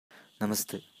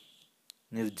ನಮಸ್ತೆ.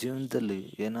 ನೀವು ಜೀವನದಲ್ಲಿ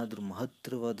ಏನಾದರೂ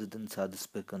ಮಹತ್ತರವಾದದ್ದನ್ನು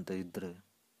ಸಾಧಿಸ್ಬೇಕಂತ ಇದ್ದರೆ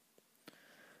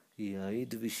ಈ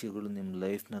 5 ವಿಷಯಗಳು ನಿಮ್ಮ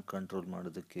ಲೈಫ್ನ ಕಂಟ್ರೋಲ್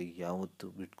ಮಾಡೋದಕ್ಕೆ ಯಾವತ್ತೂ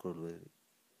ಬಿಟ್ಕೊಡ್ಬೇಡಿ.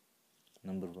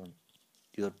 ನಂಬರ್ 1,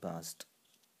 ಯುವರ್ ಪಾಸ್ಟ್,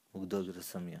 ಮುಗ್ದೋಗಿರೋ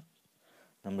ಸಮಯ.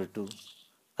 Number 2,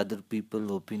 other people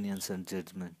opinions and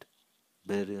judgment,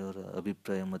 ಬೇರೆಯವರ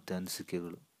ಅಭಿಪ್ರಾಯ ಮತ್ತು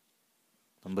ಅನಿಸಿಕೆಗಳು.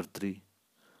 ನಂಬರ್ 3,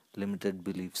 ಲಿಮಿಟೆಡ್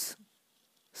ಬಿಲೀಫ್ಸ್,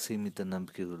 ಸೀಮಿತ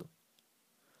ನಂಬಿಕೆಗಳು.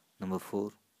 ನಂಬರ್ 4,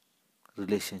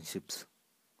 ರಿಲೇಷನ್ಶಿಪ್ಸ್,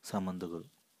 ಸಂಬಂಧಗಳು.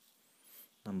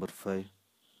 ನಂಬರ್ 5,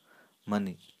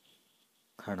 ಮನಿ,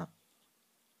 ಹಣ.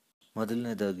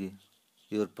 ಮೊದಲನೇದಾಗಿ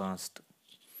ಯುವರ್ ಪಾಸ್ಟ್.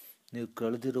 ನೀವು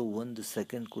ಕಳೆದಿರೋ 1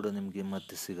 ಸೆಕೆಂಡ್ ಕೂಡ ನಿಮಗೆ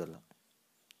ಮತ್ತೆ ಸಿಗಲ್ಲ.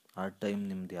 ಆ ಟೈಮ್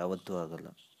ನಿಮ್ದು ಯಾವತ್ತೂ ಆಗಲ್ಲ.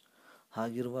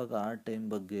 ಹಾಗಿರುವಾಗ ಆ ಟೈಮ್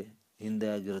ಬಗ್ಗೆ, ಹಿಂದೆ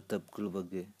ಆಗಿರೋ ತಪ್ಪುಗಳ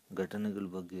ಬಗ್ಗೆ, ಘಟನೆಗಳ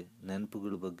ಬಗ್ಗೆ,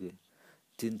 ನೆನಪುಗಳ ಬಗ್ಗೆ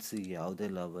ಚಿಂತಿಸಿ ಯಾವುದೇ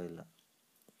ಲಾಭ ಇಲ್ಲ.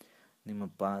 ನಿಮ್ಮ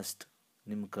ಪಾಸ್ಟ್,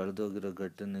 ನಿಮ್ಮ ಕಳೆದೋಗಿರೋ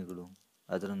ಘಟನೆಗಳು,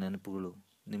 ಅದರ ನೆನಪುಗಳು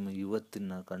ನಿಮ್ಮ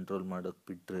ಇವತ್ತಿನ ಕಂಟ್ರೋಲ್ ಮಾಡೋಕ್ಕೆ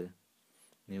ಬಿಟ್ಟರೆ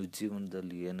ನೀವು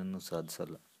ಜೀವನದಲ್ಲಿ ಏನನ್ನೂ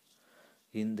ಸಾಧಿಸಲ್ಲ.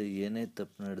 ಹಿಂದೆ ಏನೇ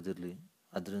ತಪ್ಪು ನಡೆದಿರಲಿ,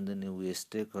 ಅದರಿಂದ ನೀವು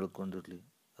ಎಷ್ಟೇ ಕಳ್ಕೊಂಡಿರಲಿ,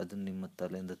 ಅದನ್ನು ನಿಮ್ಮ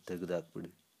ತಲೆಯಿಂದ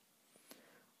ತೆಗೆದುಹಾಕ್ಬಿಡಿ.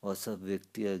 ಹೊಸ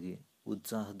ವ್ಯಕ್ತಿಯಾಗಿ,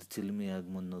 ಉತ್ಸಾಹದ ಚಿಲುಮೆಯಾಗಿ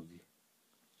ಮುನ್ನೋಗಿ.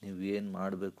 ನೀವು ಏನು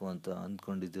ಮಾಡಬೇಕು ಅಂತ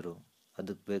ಅಂದ್ಕೊಂಡಿದ್ದೀರೋ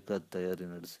ಅದಕ್ಕೆ ಬೇಕಾದ ತಯಾರಿ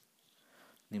ನಡೆಸಿ.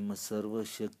 ನಿಮ್ಮ ಸರ್ವ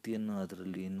ಶಕ್ತಿಯನ್ನು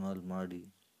ಅದರಲ್ಲಿ ಇನ್ವಾಲ್ವ್ ಮಾಡಿ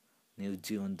ನೀವು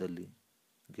ಜೀವನದಲ್ಲಿ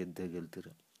ಗೆದ್ದೇ ಗೆಲ್ತೀರ.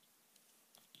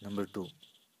 Number 2,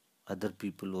 other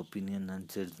people opinion and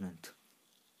judgment,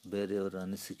 ಬೇರೆಯವರ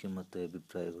ಅನಿಸಿಕೆ ಮತ್ತು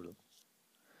ಅಭಿಪ್ರಾಯಗಳು.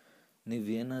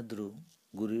 ನೀವೇನಾದರೂ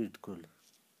ಗುರಿ ಇಟ್ಕೊಳ್ಳಿ,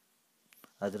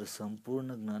 ಅದರ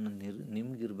ಸಂಪೂರ್ಣ ಜ್ಞಾನ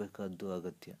ನಿಮಗಿರಬೇಕಾದ್ದು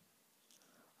ಅಗತ್ಯ.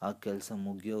 ಆ ಕೆಲಸ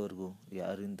ಮುಗಿಯೋವರೆಗೂ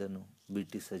ಯಾರಿಂದನೂ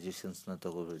ಬಿಟ್ಟು ಸಜೆಷನ್ಸ್ನ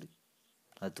ತಗೋಬೇಡಿ.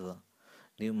 ಅಥವಾ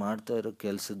ನೀವು ಮಾಡ್ತಾ ಇರೋ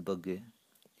ಕೆಲಸದ ಬಗ್ಗೆ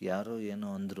ಯಾರೋ ಏನೋ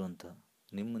ಅಂದರು ಅಂತ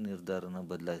ನಿಮ್ಮ ನಿರ್ಧಾರನ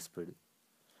ಬದಲಾಯಿಸಬೇಡಿ.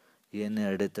 ಏನೇ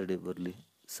ಅಡೆತಡೆ ಬರಲಿ,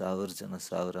 1000 ಜನ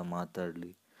 1000 ಮಾತಾಡಲಿ,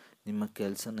 ನಿಮ್ಮ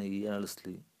ಕೆಲಸನ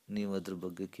ಹೀಯಾಳಿಸ್ಲಿ, ನೀವು ಅದ್ರ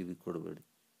ಬಗ್ಗೆ ಕಿವಿ ಕೊಡಬೇಡಿ.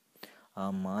 ಆ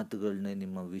ಮಾತುಗಳನ್ನೇ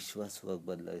ನಿಮ್ಮ ವಿಶ್ವಾಸವಾಗಿ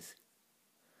ಬದಲಾಯಿಸಿ.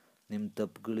 ನಿಮ್ಮ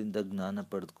ತಪ್ಪುಗಳಿಂದ ಜ್ಞಾನ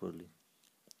ಪಡೆದುಕೊಳ್ಳಿ.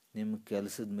 ನಿಮ್ಮ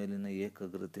ಕೆಲಸದ ಮೇಲಿನ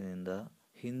ಏಕಾಗ್ರತೆಯಿಂದ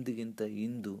ಹಿಂದಿಗಿಂತ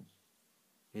ಇಂದು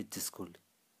ಹೆಚ್ಚಿಸ್ಕೊಳ್ಳಿ.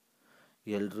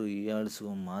 ಎಲ್ಲರೂ ಹೀಯಾಳಿಸುವ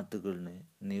ಮಾತುಗಳನ್ನೇ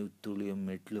ನೀವು ತುಳಿಯೋ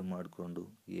ಮೆಟ್ಲು ಮಾಡಿಕೊಂಡು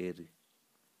ಏರಿ.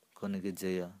 ಕೊನೆಗೆ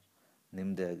ಜಯ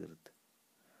ನಿಮ್ಮದೇ ಆಗಿರುತ್ತೆ.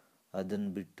 ಅದನ್ನು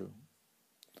ಬಿಟ್ಟು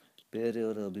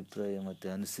ಬೇರೆಯವರ ಅಭಿಪ್ರಾಯ ಮತ್ತು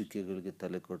ಅನಿಸಿಕೆಗಳಿಗೆ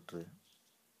ತಲೆ ಕೊಟ್ಟರೆ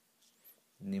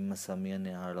ನಿಮ್ಮ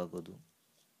ಸಮಯನೇ ಹಾಳಾಗೋದು,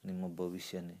 ನಿಮ್ಮ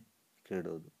ಭವಿಷ್ಯನೇ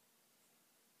ಕೆಡೋದು.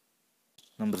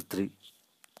 ನಂಬರ್ 3,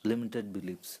 ಲಿಮಿಟೆಡ್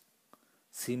ಬಿಲೀಫ್ಸ್,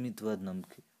 ಸೀಮಿತವಾದ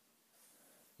ನಂಬಿಕೆ.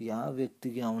 ಯಾವ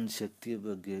ವ್ಯಕ್ತಿಗೆ ಅವನ ಶಕ್ತಿಯ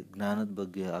ಬಗ್ಗೆ, ಜ್ಞಾನದ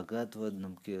ಬಗ್ಗೆ ಅಗಾಧವಾದ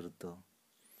ನಂಬಿಕೆ ಇರುತ್ತೋ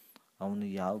ಅವನು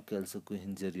ಯಾವ ಕೆಲಸಕ್ಕೂ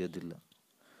ಹಿಂಜರಿಯೋದಿಲ್ಲ.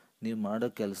 ನೀವು ಮಾಡೋ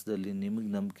ಕೆಲಸದಲ್ಲಿ ನಿಮಗೆ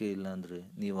ನಂಬಿಕೆ ಇಲ್ಲ ಅಂದರೆ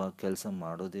ನೀವು ಆ ಕೆಲಸ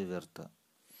ಮಾಡೋದೇ ವ್ಯರ್ಥ.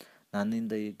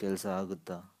 ನನ್ನಿಂದ ಈ ಕೆಲಸ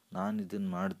ಆಗುತ್ತಾ, ನಾನು ಇದನ್ನು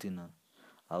ಮಾಡ್ತೀನ,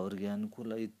 ಅವ್ರಿಗೆ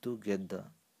ಅನುಕೂಲ ಇತ್ತು ಗೆದ್ದ,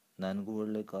 ನನಗೂ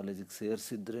ಒಳ್ಳೆ ಕಾಲೇಜಿಗೆ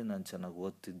ಸೇರಿಸಿದ್ರೆ ನಾನು ಚೆನ್ನಾಗಿ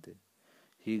ಓದ್ತಿದ್ದೆ.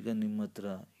 ಈಗ ನಿಮ್ಮ ಹತ್ರ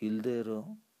ಇಲ್ಲದೇ ಇರೋ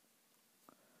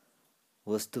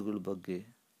ವಸ್ತುಗಳ ಬಗ್ಗೆ,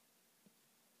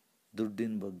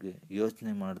 ದುಡ್ಡಿನ ಬಗ್ಗೆ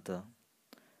ಯೋಚನೆ ಮಾಡ್ತಾ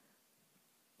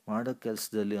ಮಾಡೋ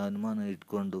ಕೆಲಸದಲ್ಲಿ ಅನುಮಾನ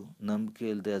ಇಟ್ಕೊಂಡು ನಂಬಿಕೆ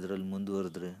ಇಲ್ಲದೆ ಅದರಲ್ಲಿ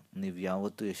ಮುಂದುವರೆದ್ರೆ ನೀವು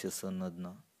ಯಾವತ್ತೂ ಯಶಸ್ಸು ಅನ್ನೋದನ್ನ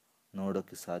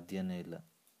ನೋಡೋಕ್ಕೆ ಸಾಧ್ಯನೇ ಇಲ್ಲ.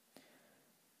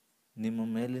 ನಿಮ್ಮ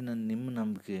ಮೇಲಿನ ನಿಮ್ಮ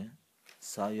ನಂಬಿಕೆ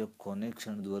ಸಾಯೋ ಕೊನೆ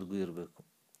ಕ್ಷಣದವರೆಗೂ ಇರಬೇಕು.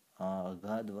 ಆ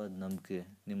ಅಗಾಧವಾದ ನಂಬಿಕೆ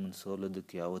ನಿಮ್ಮನ್ನು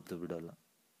ಸೋಲೋದಕ್ಕೆ ಯಾವತ್ತೂ ಬಿಡಲ್ಲ.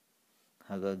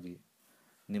 ಹಾಗಾಗಿ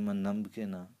ನಿಮ್ಮ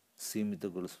ನಂಬಿಕೆನ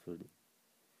ಸೀಮಿತಗೊಳಿಸ್ಬೇಡಿ.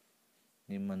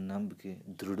 ನಿಮ್ಮ ನಂಬಿಕೆ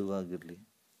ದೃಢವಾಗಿರಲಿ,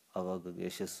 ಆವಾಗ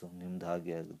ಯಶಸ್ಸು ನಿಮ್ಮದು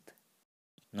ಹಾಗೆ ಆಗುತ್ತೆ.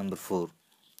 ನಂಬರ್ 4,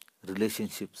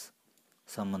 ರಿಲೇಷನ್ಶಿಪ್ಸ್,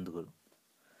 ಸಂಬಂಧಗಳು.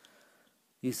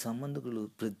 ಈ ಸಂಬಂಧಗಳು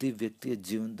ಪ್ರತಿ ವ್ಯಕ್ತಿಯ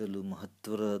ಜೀವನದಲ್ಲೂ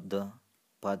ಮಹತ್ವದ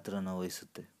ಪಾತ್ರನ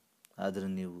ವಹಿಸುತ್ತೆ. ಆದರೆ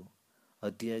ನೀವು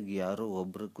ಅತಿಯಾಗಿ ಯಾರೋ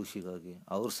ಒಬ್ಬರ ಖುಷಿಗಾಗಿ,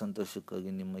 ಅವ್ರ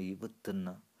ಸಂತೋಷಕ್ಕಾಗಿ ನಿಮ್ಮ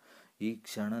ಇವತ್ತನ್ನು, ಈ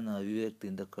ಕ್ಷಣನ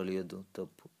ಅವಿವೇಕದಿಂದ ಕಳೆಯೋದು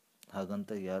ತಪ್ಪು.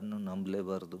 ಹಾಗಂತ ಯಾರನ್ನೂ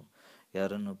ನಂಬಲೇಬಾರ್ದು,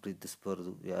 ಯಾರನ್ನು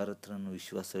ಪ್ರೀತಿಸಬಾರ್ದು, ಯಾರ ಹತ್ರನೂ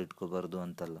ವಿಶ್ವಾಸ ಇಟ್ಕೋಬಾರ್ದು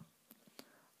ಅಂತಲ್ಲ.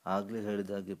 ಆಗಲೇ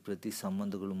ಹೇಳಿದಾಗೆ ಪ್ರತಿ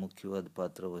ಸಂಬಂಧಗಳು ಮುಖ್ಯವಾದ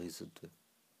ಪಾತ್ರ ವಹಿಸುತ್ತವೆ.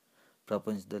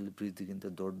 ಪ್ರಪಂಚದಲ್ಲಿ ಪ್ರೀತಿಗಿಂತ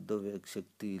ದೊಡ್ಡ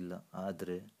ಶಕ್ತಿ ಇಲ್ಲ.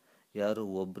 ಆದರೆ ಯಾರು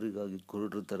ಒಬ್ರಿಗಾಗಿ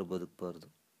ಕುರುಡ್ರ ಥರ ಬದುಕಬಾರ್ದು.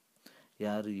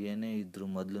 ಯಾರು ಏನೇ ಇದ್ದರೂ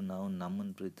ಮೊದಲು ನಾವು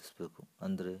ನಮ್ಮನ್ನು ಪ್ರೀತಿಸಬೇಕು.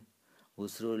 ಅಂದರೆ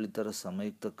ಉಸಿರುವಳ್ಳಿ ಥರ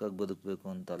ಸಮಯಕ್ಕೆ ತಕ್ಕಾಗಿ ಬದುಕಬೇಕು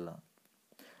ಅಂತಲ್ಲ.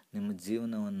 ನಿಮ್ಮ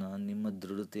ಜೀವನವನ್ನು, ನಿಮ್ಮ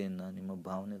ದೃಢತೆಯನ್ನು, ನಿಮ್ಮ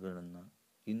ಭಾವನೆಗಳನ್ನು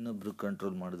ಇನ್ನೊಬ್ಬರು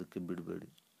ಕಂಟ್ರೋಲ್ ಮಾಡೋದಕ್ಕೆ ಬಿಡಬೇಡಿ.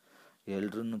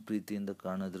 ಎಲ್ಲರನ್ನೂ ಪ್ರೀತಿಯಿಂದ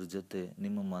ಕಾಣೋದ್ರ ಜೊತೆ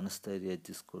ನಿಮ್ಮ ಮನಸ್ಥೈರ್ಯ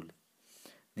ಹೆಚ್ಚಿಸ್ಕೊಳ್ಳಿ.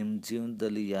 ನಿಮ್ಮ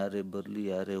ಜೀವನದಲ್ಲಿ ಯಾರೇ ಬರಲಿ,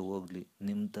 ಯಾರೇ ಹೋಗಲಿ,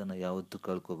 ನಿಮ್ಮತನ ಯಾವತ್ತೂ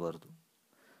ಕಳ್ಕೋಬಾರ್ದು.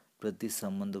 ಪ್ರತಿ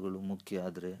ಸಂಬಂಧಗಳು ಮುಖ್ಯ,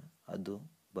 ಆದರೆ ಅದು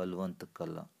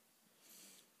ಬಲವಂತಕ್ಕಲ್ಲ.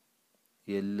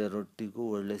 ಎಲ್ಲರೊಟ್ಟಿಗೂ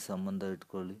ಒಳ್ಳೆಯ ಸಂಬಂಧ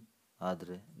ಇಟ್ಕೊಳ್ಳಿ,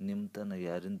 ಆದರೆ ನಿಮ್ಮತನ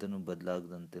ಯಾರಿಂದನೂ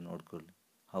ಬದಲಾಗದಂತೆ ನೋಡ್ಕೊಳ್ಳಿ.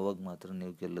 ಆವಾಗ ಮಾತ್ರ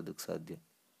ನೀವು ಗೆಲ್ಲೋದಕ್ಕೆ ಸಾಧ್ಯ.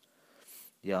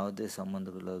 ಯಾವುದೇ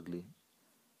ಸಂಬಂಧಗಳಾಗಲಿ,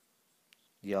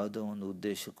 ಯಾವುದೋ ಒಂದು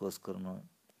ಉದ್ದೇಶಕ್ಕೋಸ್ಕರ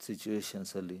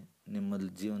ಸಿಚುವೇಶನ್ಸಲ್ಲಿ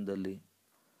ನಿಮ್ಮಲ್ಲಿ ಜೀವನದಲ್ಲಿ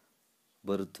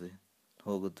ಬರುತ್ತವೆ,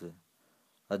 ಹೋಗುತ್ತವೆ.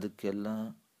 ಅದಕ್ಕೆಲ್ಲ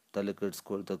ತಲೆ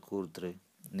ಕೆಡಿಸ್ಕೊಳ್ತಾ ಕೂತ್ರೆ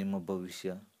ನಿಮ್ಮ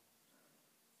ಭವಿಷ್ಯ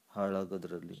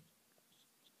ಹಾಳಾಗೋದ್ರಲ್ಲಿ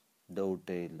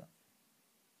ಡೌಟೇ ಇಲ್ಲ.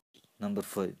 ನಂಬರ್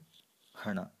 5,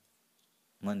 ಹಣ,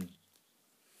 ಮನಿ.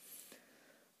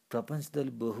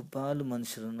 ಪ್ರಪಂಚದಲ್ಲಿ ಬಹುಪಾಲು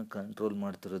ಮನುಷ್ಯರನ್ನು ಕಂಟ್ರೋಲ್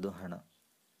ಮಾಡ್ತಿರೋದು ಹಣ.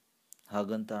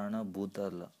 ಹಾಗಂತ ಹಣ ಭೂತ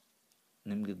ಅಲ್ಲ.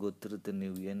 ನಿಮಗೆ ಗೊತ್ತಿರುತ್ತೆ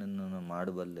ನೀವು ಏನನ್ನು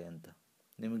ಮಾಡಬಲ್ಲೆ ಅಂತ.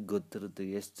 ನಿಮಗೆ ಗೊತ್ತಿರುತ್ತೆ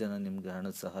ಎಷ್ಟು ಜನ ನಿಮಗೆ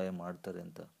ಹಣದ ಸಹಾಯ ಮಾಡ್ತಾರೆ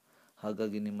ಅಂತ.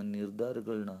 ಹಾಗಾಗಿ ನಿಮ್ಮ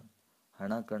ನಿರ್ಧಾರಗಳನ್ನ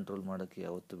ಹಣ ಕಂಟ್ರೋಲ್ ಮಾಡೋಕ್ಕೆ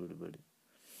ಯಾವತ್ತೂ ಬಿಡಬೇಡಿ.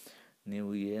 ನೀವು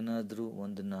ಏನಾದರೂ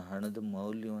ಒಂದನ್ನು ಹಣದ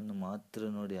ಮೌಲ್ಯವನ್ನು ಮಾತ್ರ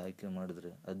ನೋಡಿ ಆಯ್ಕೆ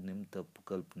ಮಾಡಿದ್ರೆ ಅದು ನಿಮ್ಮ ತಪ್ಪು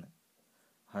ಕಲ್ಪನೆ.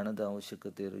 ಹಣದ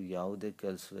ಅವಶ್ಯಕತೆ ಇರೋ ಯಾವುದೇ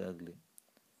ಕೆಲಸವೇ ಆಗಲಿ,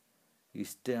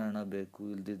 ಇಷ್ಟೇ ಹಣ ಬೇಕು,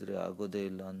 ಇಲ್ದಿದ್ರೆ ಆಗೋದೇ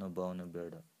ಇಲ್ಲ ಅನ್ನೋ ಭಾವನೆ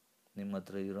ಬೇಡ. ನಿಮ್ಮ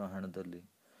ಹತ್ರ ಇರೋ ಹಣದಲ್ಲಿ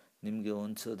ನಿಮಗೆ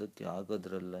ಹೊಂದಿಸೋದಕ್ಕೆ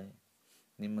ಆಗೋದ್ರಲ್ಲೇ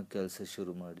ನಿಮ್ಮ ಕೆಲಸ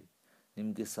ಶುರು ಮಾಡಿ.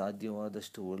 ನಿಮಗೆ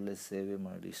ಸಾಧ್ಯವಾದಷ್ಟು ಒಳ್ಳೆಯ ಸೇವೆ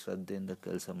ಮಾಡಿ, ಶ್ರದ್ಧೆಯಿಂದ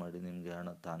ಕೆಲಸ ಮಾಡಿ, ನಿಮಗೆ ಹಣ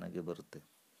ತಾನಾಗೆ ಬರುತ್ತೆ.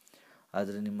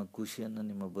 ಆದರೆ ನಿಮ್ಮ ಖುಷಿಯನ್ನು,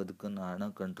 ನಿಮ್ಮ ಬದುಕನ್ನು ಹಣ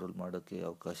ಕಂಟ್ರೋಲ್ ಮಾಡೋಕ್ಕೆ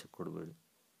ಅವಕಾಶ ಕೊಡಬೇಡಿ.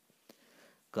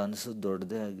 ಕನಸು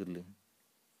ದೊಡ್ಡದೇ ಆಗಿರಲಿ,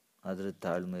 ಆದರೆ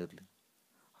ತಾಳ್ಮೆ ಇರಲಿ.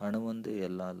 ಹಣವೊಂದೇ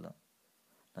ಎಲ್ಲ ಅಲ್ಲ.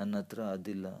 ನನ್ನ ಹತ್ರ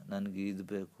ಅದಿಲ್ಲ, ನನಗೆ ಇದು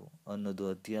ಬೇಕು ಅನ್ನೋದು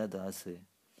ಅತಿಯಾದ ಆಸೆ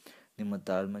ನಿಮ್ಮ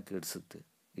ತಾಳ್ಮೆ ಕೆಡಿಸುತ್ತೆ.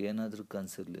 ಏನಾದರೂ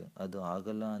ಕನಸಿರಲಿ, ಅದು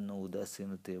ಆಗಲ್ಲ ಅನ್ನೋ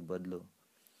ಉದಾಸೀನತೆಯ ಬದಲು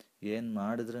ಏನು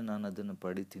ಮಾಡಿದ್ರೆ ನಾನು ಅದನ್ನು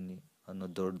ಪಡಿತೀನಿ ಅನ್ನೋ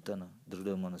ದೊಡ್ಡತನ, ದೃಢ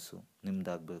ಮನಸ್ಸು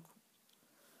ನಿಮ್ಮದಾಗಬೇಕು.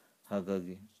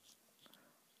 ಹಾಗಾಗಿ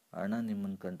ಹಣ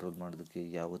ನಿಮ್ಮನ್ನು ಕಂಟ್ರೋಲ್ ಮಾಡೋದಕ್ಕೆ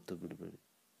ಯಾವತ್ತೂ ಬಿಡಬೇಡಿ.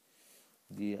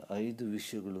 ಈ 5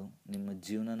 ವಿಷಯಗಳು ನಿಮ್ಮ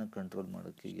ಜೀವನನ ಕಂಟ್ರೋಲ್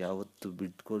ಮಾಡೋಕ್ಕೆ ಯಾವತ್ತು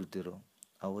ಬಿಟ್ಕೊಳ್ತಿರೋ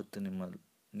ಆವತ್ತು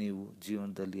ನೀವು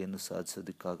ಜೀವನದಲ್ಲಿ ಏನು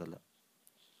ಸಾಧಿಸೋದಕ್ಕಾಗಲ್ಲ.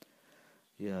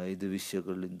 ಈ 5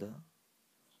 ವಿಷಯಗಳಿಂದ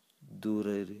ದೂರ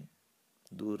ಇರಿ,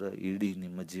 ದೂರ ಇಡಿ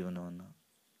ನಿಮ್ಮ ಜೀವನವನ್ನು.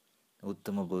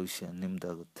 ಉತ್ತಮ ಭವಿಷ್ಯ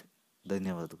ನಿಮ್ಮದಾಗುತ್ತೆ.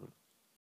 ಧನ್ಯವಾದಗಳು.